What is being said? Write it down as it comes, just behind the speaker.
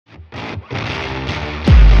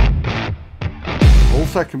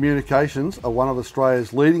AllSat Communications are one of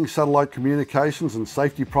Australia's leading satellite communications and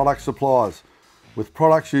safety product suppliers. With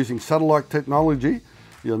products using satellite technology,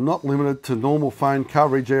 you're not limited to normal phone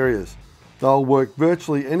coverage areas. They'll work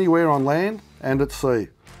virtually anywhere on land and at sea.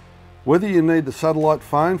 Whether you need the satellite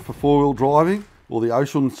phone for four-wheel driving, or the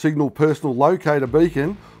Ocean Signal Personal Locator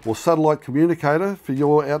Beacon, or satellite communicator for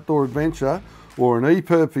your outdoor adventure, or an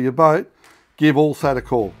EPIRB for your boat, give AllSat a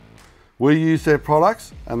call. We use their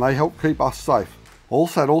products and they help keep us safe.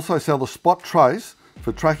 AllSat also sell the Spot Trace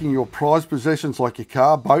for tracking your prized possessions like your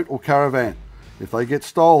car, boat or caravan. If they get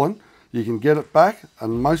stolen, you can get it back,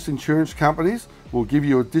 and most insurance companies will give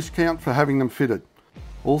you a discount for having them fitted.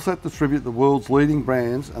 AllSat distribute the world's leading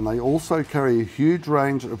brands, and they also carry a huge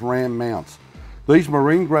range of RAM mounts. These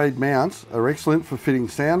marine grade mounts are excellent for fitting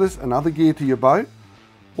sounders and other gear to your boat,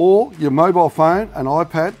 or your mobile phone and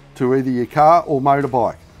iPad to either your car or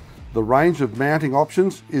motorbike. The range of mounting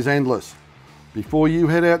options is endless. Before you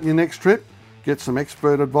head out on your next trip, get some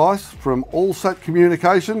expert advice from AllSat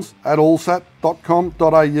Communications at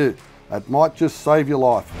allsat.com.au. It might just save your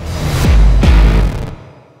life.